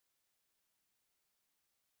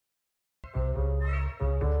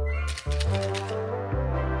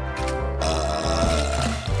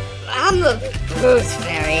I'm the Blues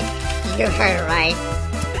Fairy. You heard right.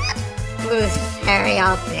 Blues Fairy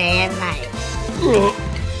all day and night.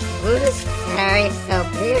 Blues Fairy so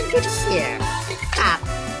beer good cheer. Stop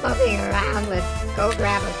bumping around, let's go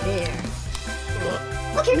grab a beer.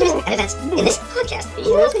 All characters and events in this podcast are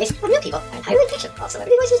used based on real people and entirely fiction. All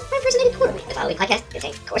celebrity voices are impersonated poorly. The following podcast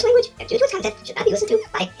contains coarse language and due to its content should not be listened to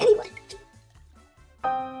by anyone.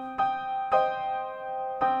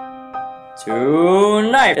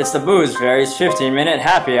 Tonight, it's the Booze Fairy's 15-minute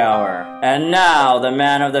happy hour. And now, the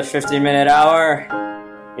man of the 50-minute hour,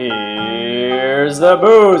 here's the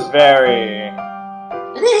Booze Fairy.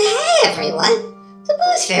 Hey everyone, the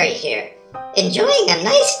Booze Fairy here, enjoying a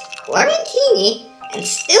nice quarantini and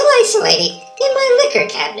still isolating in my liquor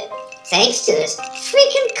cabinet, thanks to this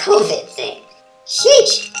freaking COVID thing.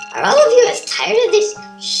 Sheesh, are all of you as tired of this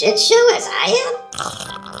shit show as I am?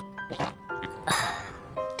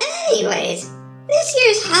 Anyways, this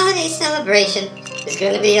year's holiday celebration is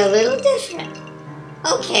going to be a little different.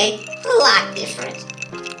 Okay, a lot different.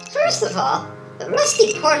 First of all, the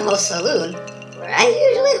Rusty Porthole Saloon, where I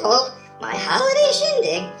usually hold my holiday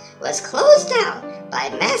shindig, was closed down by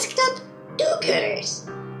masked up do-gooders.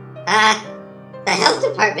 The health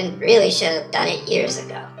department really should have done it years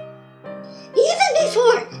ago. Even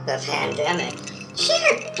before the pandemic,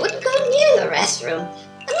 Cher wouldn't go near the restroom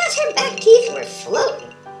unless her back teeth were floating.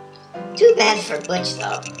 Too bad for Butch,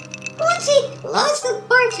 though. Once he lost the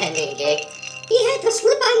bartending gig, he had to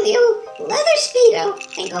slip on the old leather Speedo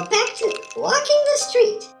and go back to walking the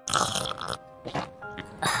street.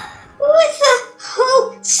 With the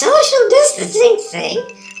whole social distancing thing,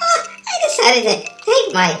 I decided to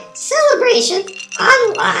take my celebration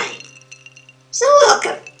online. So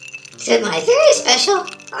welcome to my very special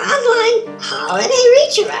online holiday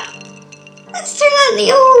reach-around. Let's turn on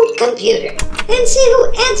the old computer and see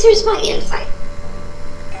who answers my invite.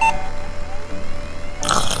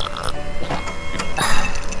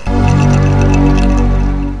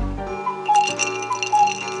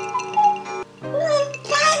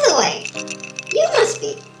 By the way, you must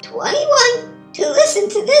be 21 to listen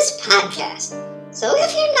to this podcast. So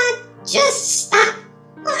if you're not, just stop.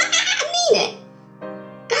 I mean it.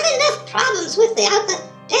 Got enough problems without the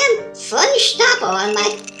damn fun stoppo on my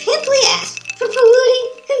pimply ass for polluting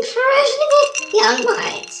impressionable young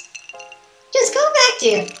minds. Just go back to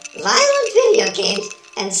your violent video games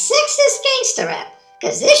and sexist gangster rap,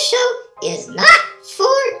 because this show is not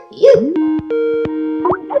for you.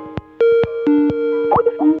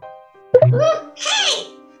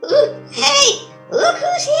 Hey, look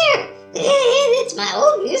who's here. It's my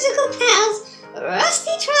old musical pals,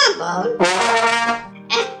 Rusty Trombone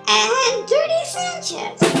and Dirty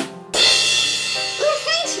Sanchez. Well,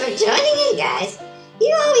 thanks for joining in, guys.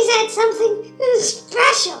 You always add something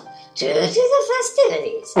special to the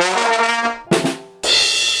festivities.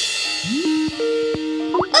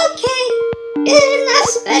 Okay, enough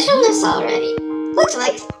specialness already. Looks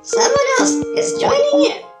like someone else is joining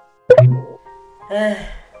in.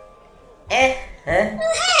 Hey,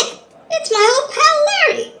 it's my old pal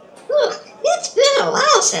Larry. It's been a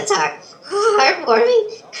while since our heartwarming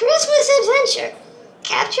Christmas adventure,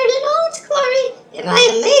 captured in all its glory in my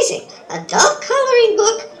amazing adult coloring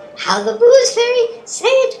book, How the Booze Fairy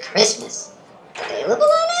Saved Christmas. Available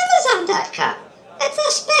on Amazon.com at the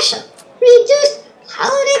special, reduced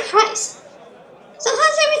holiday price. So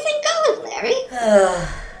how's everything going, Larry?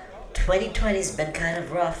 2020's been kind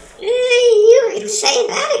of rough. You can say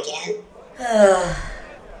that again.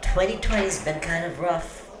 2020's been kind of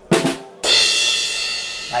rough.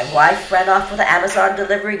 My wife ran off with the Amazon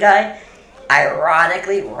delivery guy,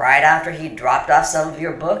 ironically, right after he dropped off some of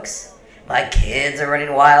your books. My kids are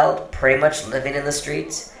running wild, pretty much living in the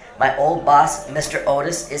streets. My old boss, Mr.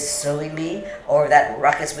 Otis, is suing me over that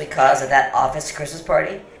ruckus we caused at that office Christmas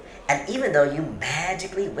party. And even though you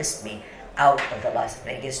magically whisked me out of the Las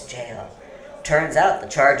Vegas jail, turns out the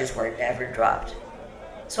charges were never dropped.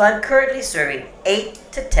 So I'm currently serving 8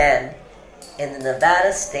 to 10 in the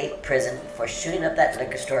Nevada State Prison for shooting up that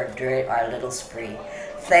liquor store during our little spree.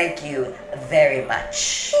 Thank you very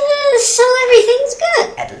much. So everything's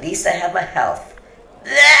good. At least I have my health.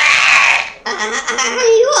 Are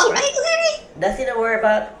you alright, Larry? Nothing to worry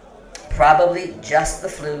about. Probably just the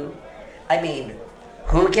flu. I mean,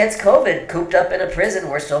 who gets COVID cooped up in a prison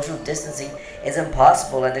where social distancing is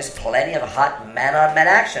impossible and there's plenty of hot man-on-man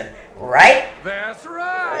action, right? That's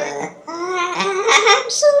right.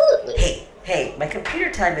 Absolutely. Hey, my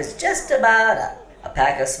computer time is just about up. A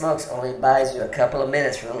pack of smokes only buys you a couple of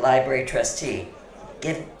minutes from the library trustee.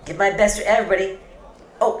 Give my best to everybody.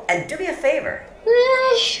 Oh, and do me a favor.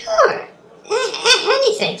 Sure.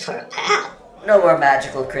 Anything for a pal. No more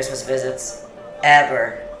magical Christmas visits.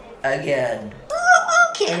 Ever. Again. Oh,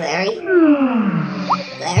 okay, Larry.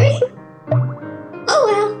 Larry? Oh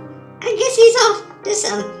well, I guess he's off to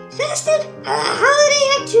some festive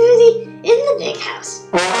holiday activity in the big house.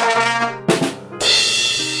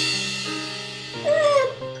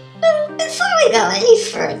 Before we go any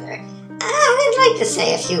further, I'd like to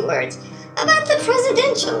say a few words about the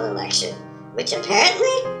presidential election, which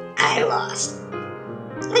apparently I lost.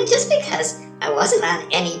 And just because I wasn't on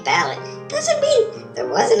any ballot doesn't mean there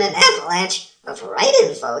wasn't an avalanche of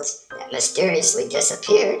write-in votes that mysteriously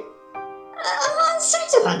disappeared. All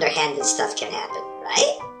sorts of underhanded stuff can happen,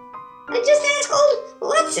 right? I just ask old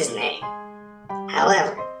what's-his-name.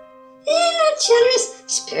 However, in the generous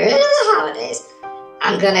spirit of the holidays,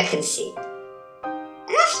 I'm gonna concede.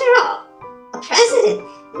 After all, a president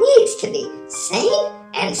needs to be sane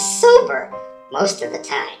and sober most of the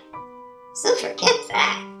time. So forget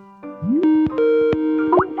that.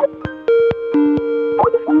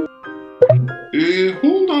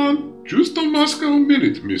 Hold on. Just a Moscow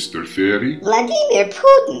minute, Mr. Fairy. Vladimir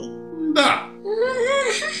Putin. Da.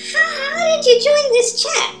 How did you join this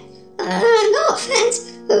chat? No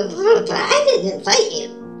offense, but I didn't invite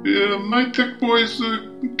you. My tech boys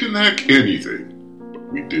can hack anything.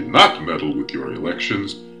 But we did not meddle with your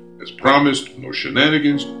elections. As promised, no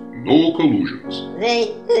shenanigans, no collusions.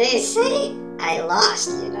 They say I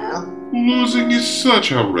lost, you know. Losing is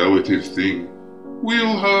such a relative thing.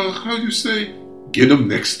 We'll, how you say, get them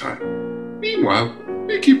next time. Meanwhile,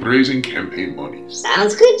 they keep raising campaign monies.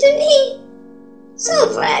 Sounds good to me. So,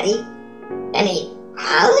 Vladdy, any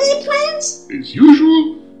holiday plans? As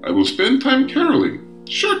usual, I will spend time caroling,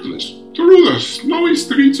 shirtless, through the snowy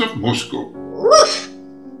streets of Moscow. Woof!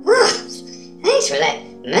 Thanks for that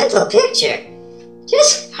mental picture.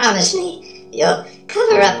 Just promise me you'll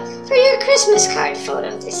cover up for your Christmas card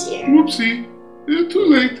photo this year. Whoopsie. Too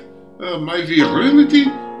late. My virility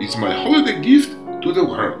is my holiday gift to the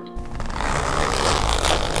world.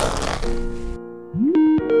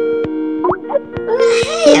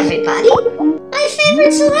 Hey everybody! My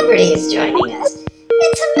favorite celebrity is joining us.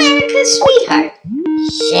 It's America's sweetheart,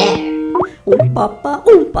 Cher. Papa,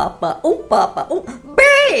 Papa,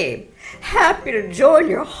 babe! Happy to join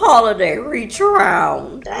your holiday reach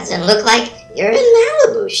around. Doesn't look like you're in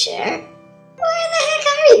Malibu, Cher. Where the heck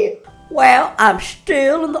are you? Well, I'm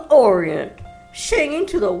still in the Orient, singing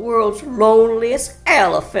to the world's loneliest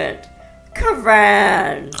elephant,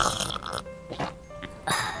 Kavan.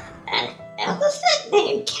 An elephant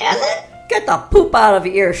named Kevin? Get the poop out of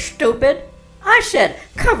your ear, stupid. I said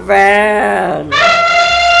Kavan.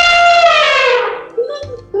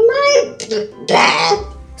 My bad.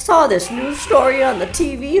 Saw this news story on the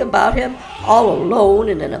TV about him all alone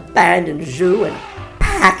in an abandoned zoo in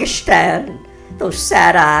Pakistan. Those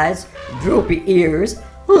sad eyes, droopy ears,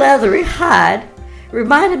 leathery hide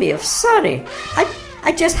reminded me of Sonny.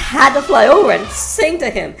 I just had to fly over and sing to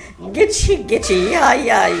him. Gitchy, gitchy, ya,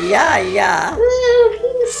 ya, ya, ya.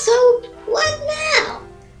 So, what now?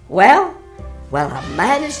 Well, I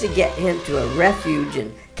managed to get him to a refuge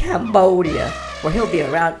in Cambodia where he'll be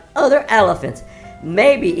around other elephants.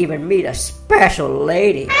 Maybe even meet a special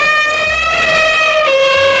lady.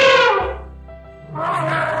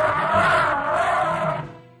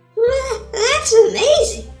 That's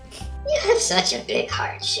amazing. You have such a big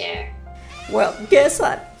heart, Cher. Well, guess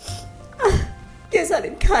I'm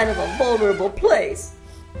in kind of a vulnerable place.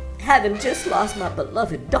 Having just lost my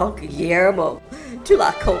beloved donkey Guillermo to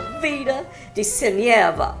la Covida de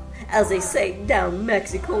Cenieva, as they say down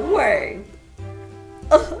Mexico way.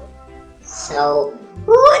 So,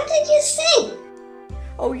 what did you sing?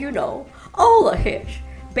 Oh, you know, all the hits.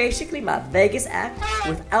 Basically my Vegas act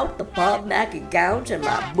without the Bob Mackie gowns and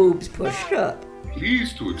my boobs pushed up.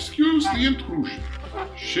 Please to excuse the intrusion.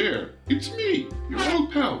 Cher, it's me, your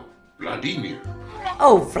old pal, Vladimir.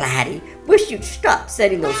 Oh, Vladdy, wish you'd stop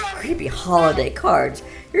sending those creepy holiday cards.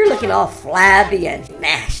 You're looking all flabby and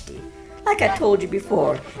nasty. Like I told you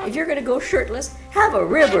before, if you're gonna go shirtless, have a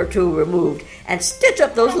rib or two removed and stitch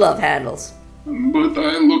up those love handles. But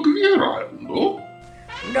I look virile, no?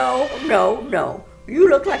 No. You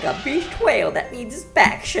look like a beached whale that needs his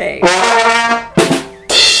back shaved.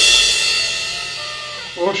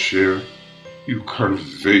 Oh, Cher, you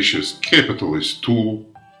curvaceous capitalist tool.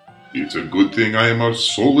 It's a good thing I am a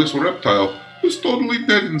soulless reptile who's totally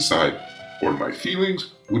dead inside, or my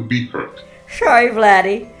feelings would be hurt. Sorry,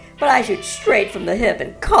 Vladdy, but I shoot straight from the hip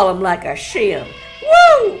and call him like I see him.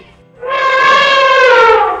 Woo!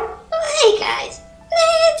 Hey guys,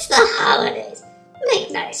 it's the holidays.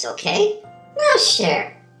 Make nice, okay? Now,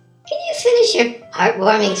 Cher, can you finish your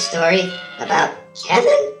heartwarming story about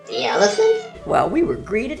Kevin the elephant? Well, we were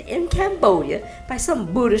greeted in Cambodia by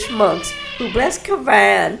some Buddhist monks who blessed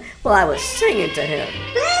Kavan while I was singing to him.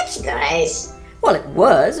 That's nice. Well, it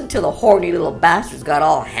was until the horny little bastards got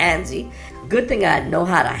all handsy. Good thing I know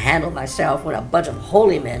how to handle myself when a bunch of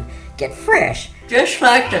holy men get fresh. Just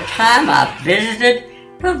like the time I visited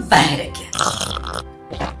the Vatican.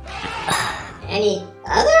 Any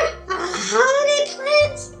other holiday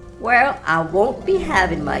plans? Well, I won't be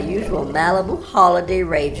having my usual Malibu holiday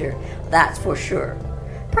rager, that's for sure.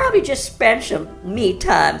 Probably just spend some me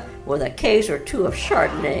time with a case or two of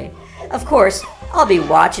Chardonnay. Of course, I'll be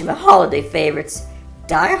watching my holiday favorites,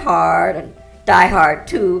 Die Hard and Die Hard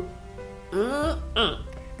 2.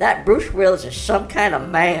 That Bruce Willis is some kind of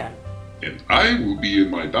man. And I will be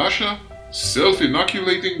in my Dasha,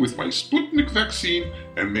 self-inoculating with my Sputnik vaccine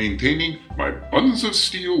and maintaining my Buttons of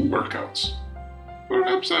Steel workouts.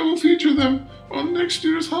 Perhaps I will feature them on next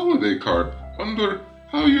year's holiday card under,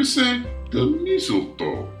 how you say, the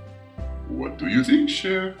mistletoe. What do you think,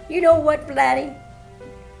 Cher? You know what, Vladdy?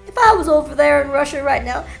 If I was over there in Russia right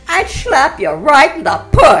now, I'd slap you right in the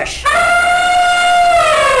push.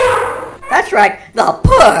 That's right, the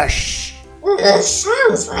push.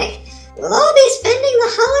 Sounds like we'll all be spending the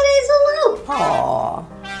holidays alone. Aw,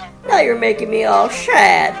 now you're making me all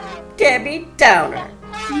sad, Debbie Downer.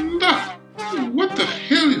 Nah, what the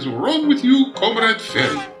hell is wrong with you, Comrade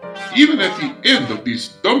Ferry? Even at the end of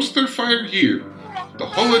this dumpster fire year, the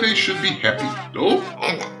holidays should be happy, no?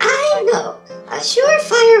 And I know a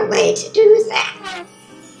surefire way to do that.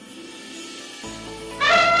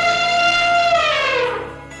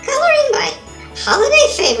 Coloring my holiday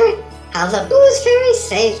favorite, How the Booze Fairy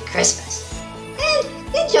Saved Christmas, and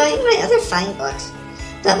enjoying my other fine books.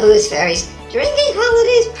 The Booze Fairy's Drinking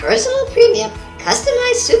Holidays Personal Premium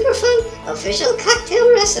Customized Super Fun Official Cocktail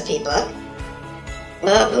Recipe Book.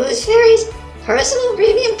 The Booze Fairy's Personal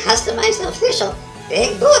Premium Customized Official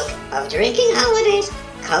Big Book of Drinking Holidays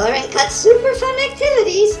Color and Cut Super Fun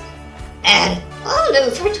Activities. And all new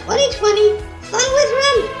for 2020, Fun with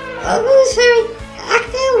Rum, The Booze Fairy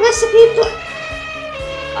Cocktail Recipe Book.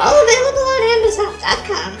 All available on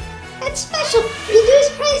Amazon.com at special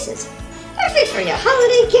reduced prices. Perfect for your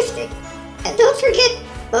holiday gifting. And don't forget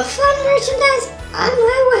the fun merchandise on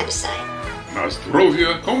my website.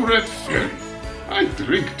 Nostrovia, Comrade Ferry. I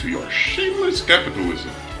drink to your shameless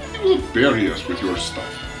capitalism. You will bury us with your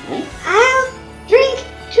stuff, no? I'll drink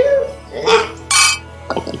to that.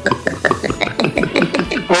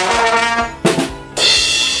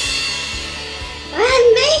 And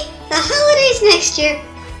may the holidays next year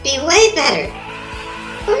be way better.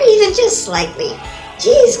 Or even just slightly.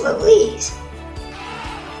 Jeez Louise.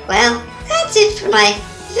 Well, that's it for my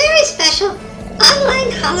very special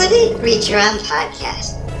online holiday reach-around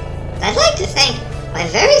podcast. I'd like to thank my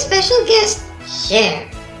very special guest, Cher.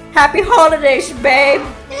 Happy holidays, babe.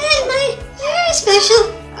 And my very special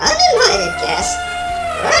uninvited guest,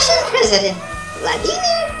 Russian President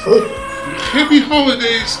Vladimir Putin. Happy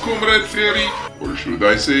holidays, Comrade Ferry. Or should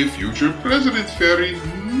I say future President Ferry?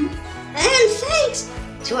 And thanks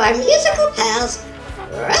to our musical pals,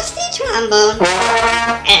 Rusty Trombone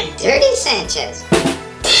and Dirty Sanchez,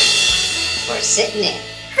 for sitting in.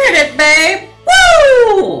 Hit it, babe.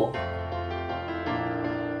 Woo!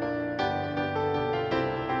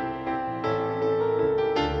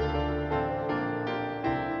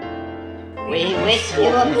 We wish you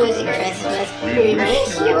a boozy Christmas. We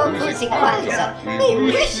wish you a boozy Kwanzaa.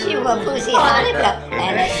 We wish you a boozy Hanukkah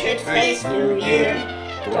and a shit-faced New Year.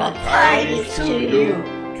 Drunk tidings to you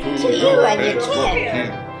and your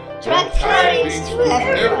kin. Drunk tidings to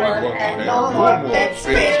everyone, and no more bed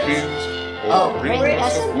spins. Oh, bring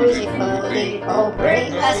us a boozy pudding. Oh,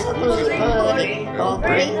 bring us a boozy pudding. Oh,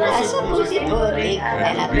 bring us a boozy pudding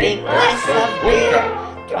and a big glass of beer.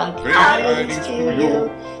 Drunk tidings to you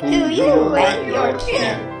and your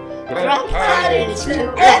kin. Drunk tidings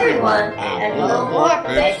to everyone, and no more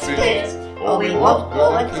bed spins. Oh, we won't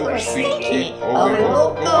go until we're stinky. Oh, we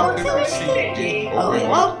won't go until we're stinky. Oh, we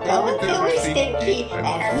won't go until we're stinky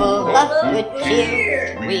and full of good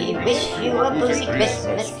cheer. We wish you a boozy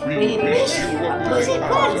Christmas. We wish you a boozy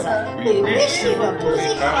Kwanzaa. We wish you a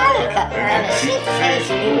boozy Hanukkah and a shit-faced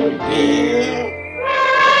New Year.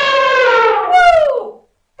 Woo!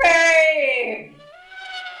 Babe!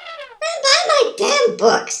 And buy my damn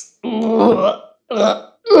books.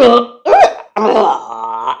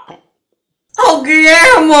 Oh,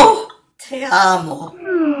 Guillermo! Te amo.